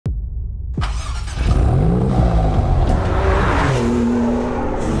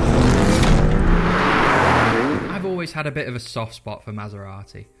always had a bit of a soft spot for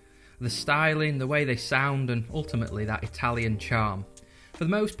Maserati. The styling, the way they sound, and ultimately that Italian charm. For the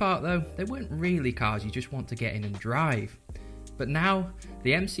most part though, they weren't really cars you just want to get in and drive. But now,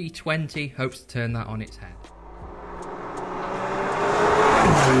 the MC20 hopes to turn that on its head.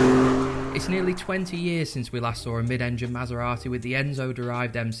 It's nearly 20 years since we last saw a mid-engine Maserati with the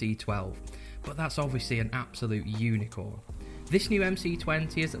Enzo-derived MC12, but that's obviously an absolute unicorn. This new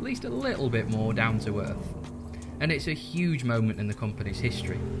MC20 is at least a little bit more down to earth, and it's a huge moment in the company's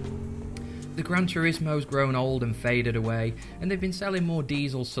history. The Gran Turismo's grown old and faded away, and they've been selling more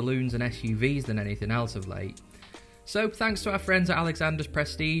diesel saloons and SUVs than anything else of late. So thanks to our friends at Alexander's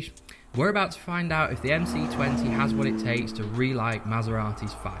Prestige, we're about to find out if the MC20 has what it takes to relight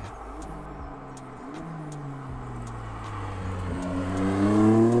Maserati's fire.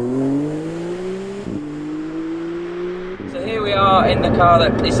 So here we are in the car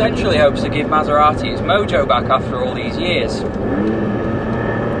that essentially hopes to give Maserati its mojo back after all these years.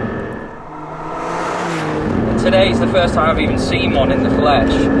 Today's the first time I've even seen one in the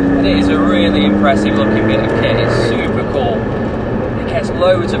flesh, and it is a really impressive looking bit of kit. It's super cool. It gets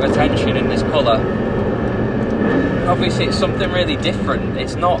loads of attention in this colour. And obviously it's something really different.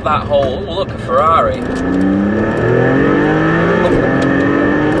 It's not that whole, oh look, a Ferrari.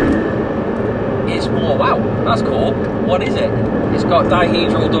 It's more, wow, that's cool. What is it? It's got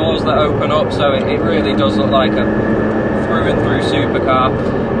dihedral doors that open up, so it really does look like a through and through supercar.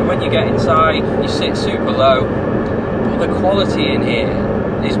 And when you get inside, you sit super low. But the quality in here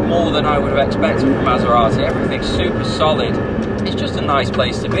is more than I would have expected from Maserati. Everything's super solid. It's just a nice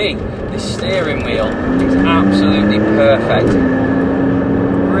place to be. This steering wheel is absolutely perfect.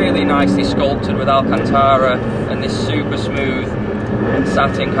 Really nicely sculpted with Alcantara and this super smooth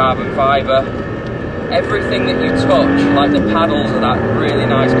satin carbon fibre. Everything that you touch, like the paddles are that really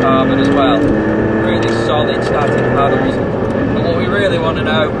nice carbon as well. Really solid static paddles. But what we really want to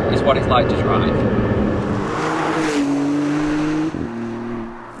know is what it's like to drive.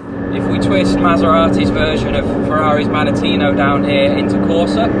 If we twist Maserati's version of Ferrari's Manettino down here into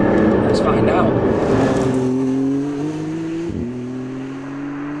Corsa, let's find out.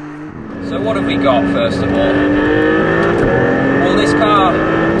 So what have we got first of all? Well, this car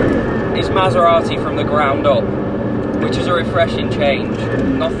is Maserati from the ground up, which is a refreshing change.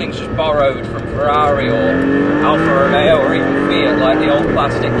 Nothing's just borrowed from Ferrari or Alfa Romeo or even Fiat like the old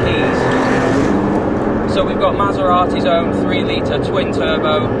plastic keys. So we've got Maserati's own 3-litre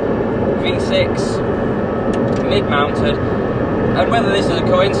twin-turbo V6 mid-mounted, and whether this is a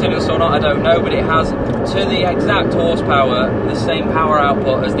coincidence or not I don't know, but it has to the exact horsepower the same power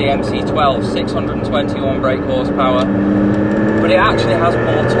output as the MC12, 621 brake horsepower, but it actually has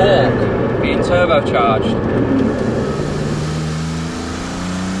more torque, being turbocharged.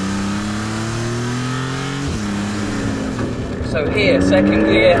 So here, second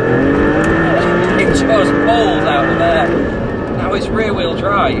gear, it just pulls out of there. Now it's rear wheel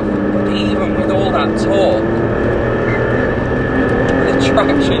drive, but even with all that torque, the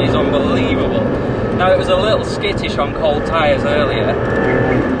traction is unbelievable. Now it was a little skittish on cold tyres earlier,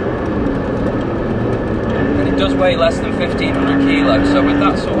 and it does weigh less than 1500 kilos, so with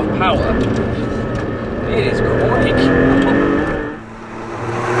that sort of power, it is quick.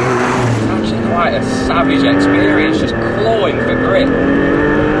 Quite a savage experience, just clawing for grip.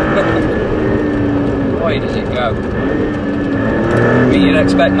 Boy, does it go. I mean, you'd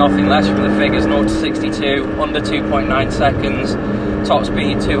expect nothing less from the figures. 0 to 62, under 2.9 seconds, top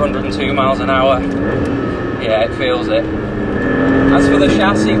speed 202 miles an hour. Yeah, it feels it. As for the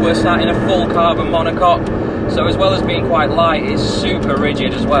chassis, we're sat in a full carbon monocoque, so as well as being quite light, it's super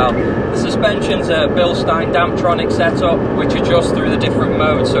rigid as well. The suspension's a Bilstein Damptronic setup, which adjusts through the different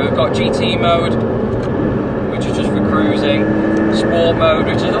modes. So we've got GT mode, which is just for cruising, Sport mode,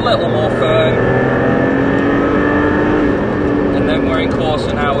 which is a little more firm, and then we're in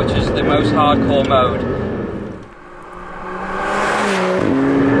Corsa now, which is the most hardcore mode.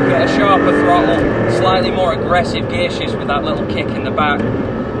 We get a sharper throttle, slightly more aggressive gear shifts with that little kick in the back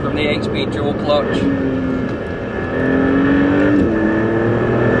from the 8-speed dual clutch.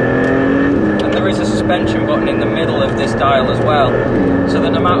 And there is a suspension button in the middle of this dial as well, so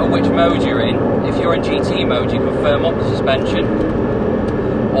that no matter which mode you're in, if you're in GT mode you can firm up the suspension,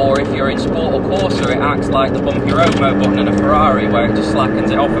 or if you're in Sport or Corsa it acts like the bumpy road mode button in a Ferrari where it just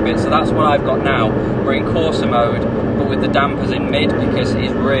slackens it off a bit. So that's what I've got now. We're in Corsa mode, but with the dampers in mid because it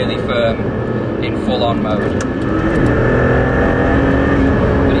is really firm in full-on mode.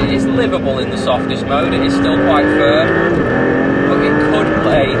 It is livable in the softest mode, it is still quite firm, but it could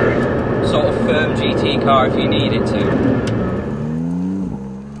play sort of firm GT car if you need it to.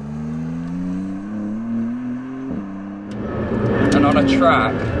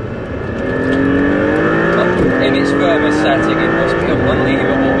 track, in its firmest setting, it must be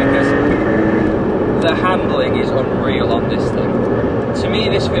unbelievable because the handling is unreal on this thing. To me,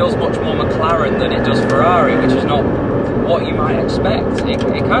 this feels much more McLaren than it does Ferrari, which is not what you might expect.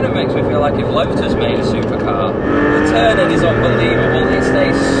 It kind of makes me feel like if Lotus made a supercar. The turning is unbelievable, it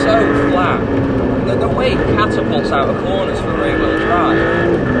stays so flat. The way it catapults out of corners for rear-wheel drive.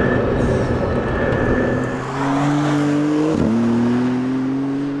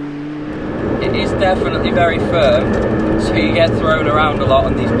 It is definitely very firm, so you get thrown around a lot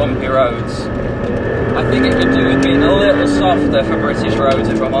on these bumpy roads. I think it could do with being a little softer for British roads,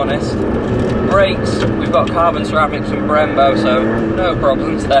 if I'm honest. Brakes, we've got carbon ceramics from Brembo, so no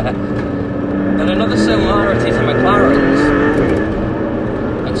problems there. And another similarity to McLaren's,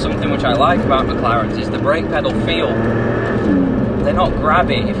 and something which I like about McLaren's, is the brake pedal feel. They're not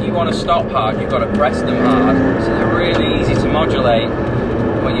grabby. If you want to stop hard, you've got to press them hard, so they're really easy to modulate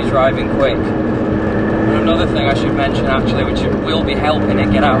when you're driving quick. And another thing I should mention actually, which will be helping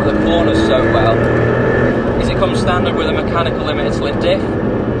it get out of the corners so well, is it comes standard with a mechanical limited slip diff,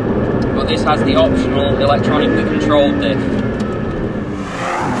 but this has the optional electronically controlled diff.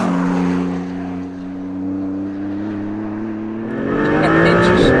 It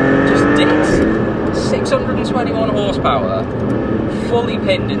just dips. 621 horsepower, fully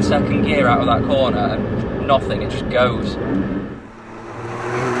pinned in second gear out of that corner, and nothing, it just goes.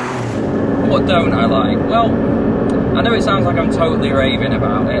 What don't I like? Well, I know it sounds like I'm totally raving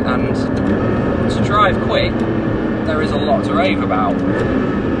about it, and to drive quick, there is a lot to rave about.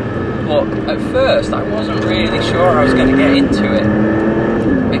 But at first, I wasn't really sure I was going to get into it,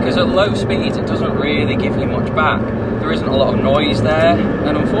 because at low speeds, it doesn't really give you much back. There isn't a lot of noise there,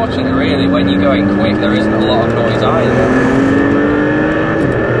 and unfortunately, really, when you're going quick, there isn't a lot of noise either.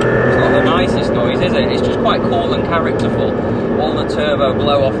 It's not the nicest noise, is it? It's just quite cool and characterful. All the turbo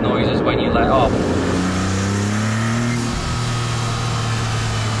blow-off noises when you let off.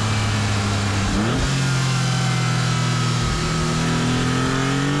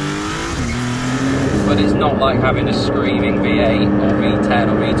 But it's not like having a screaming V8 or V10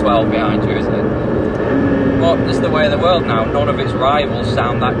 or V12 behind you, is it? But it's the way of the world now. None of its rivals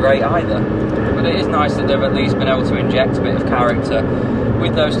sound that great either. But it is nice that they've at least been able to inject a bit of character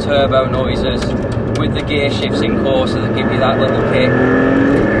with those turbo noises, with the gear shifts in Corsa that give you that little kick.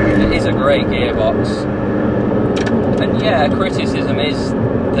 It is a great gearbox. And yeah, criticism is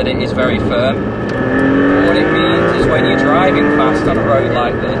that it is very firm. But what it means is when you're driving fast on a road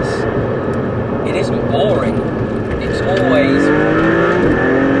like this, it isn't boring. It's always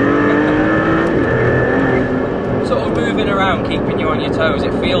sort of moving around, keeping you on your toes.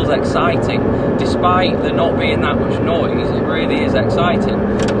 It feels exciting. Despite there not being that much noise, it really is exciting.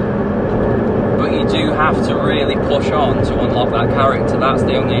 But you do have to really push on to unlock that character. That's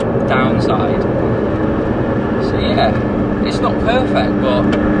the only downside. So yeah, it's not perfect, but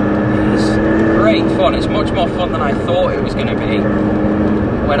it's great fun. It's much more fun than I thought it was going to be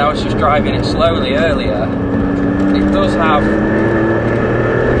when I was just driving it slowly earlier. It does have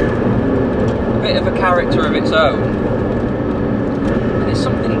a bit of a character of its own, and it's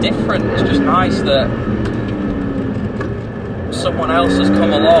something different. It's just nice that someone else has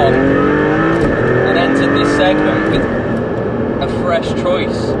come along and entered this segment with a fresh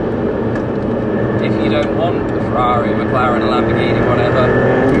choice. If you don't want a Ferrari, McLaren, a Lamborghini, whatever,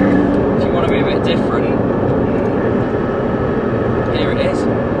 if you want to be a bit different, here it is.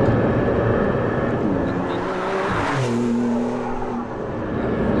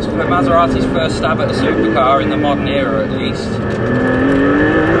 It's for Maserati's first stab at a supercar in the modern era, at least.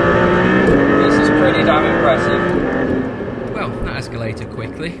 This is pretty damn impressive. Well, that escalated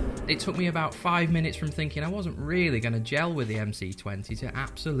quickly. It took me about 5 minutes from thinking I wasn't really going to gel with the MC20 to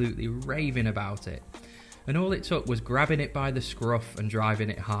absolutely raving about it. And all it took was grabbing it by the scruff and driving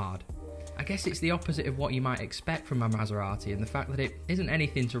it hard. I guess it's the opposite of what you might expect from a Maserati, and the fact that it isn't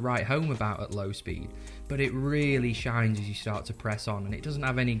anything to write home about at low speed, but it really shines as you start to press on, and it doesn't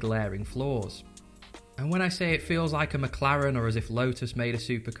have any glaring flaws. And when I say it feels like a McLaren or as if Lotus made a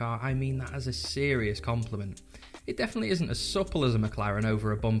supercar, I mean that as a serious compliment. It definitely isn't as supple as a McLaren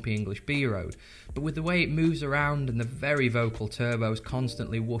over a bumpy English B road, but with the way it moves around and the very vocal turbos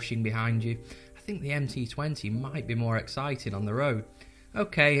constantly whooshing behind you, I think the MC20 might be more exciting on the road.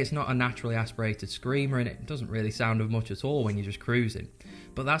 Okay, it's not a naturally aspirated screamer and it doesn't really sound of much at all when you're just cruising,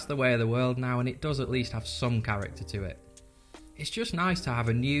 but that's the way of the world now, and it does at least have some character to it. It's just nice to have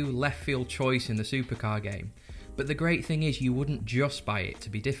a new left field choice in the supercar game, but the great thing is you wouldn't just buy it to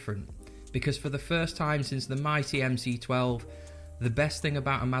be different, because for the first time since the mighty MC12, the best thing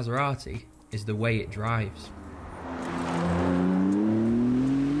about a Maserati is the way it drives.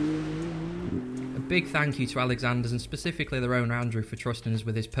 big thank you to Alexander's and specifically their owner Andrew for trusting us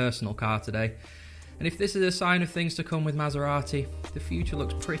with his personal car today. And if this is a sign of things to come with Maserati, the future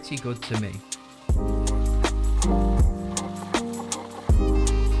looks pretty good to me.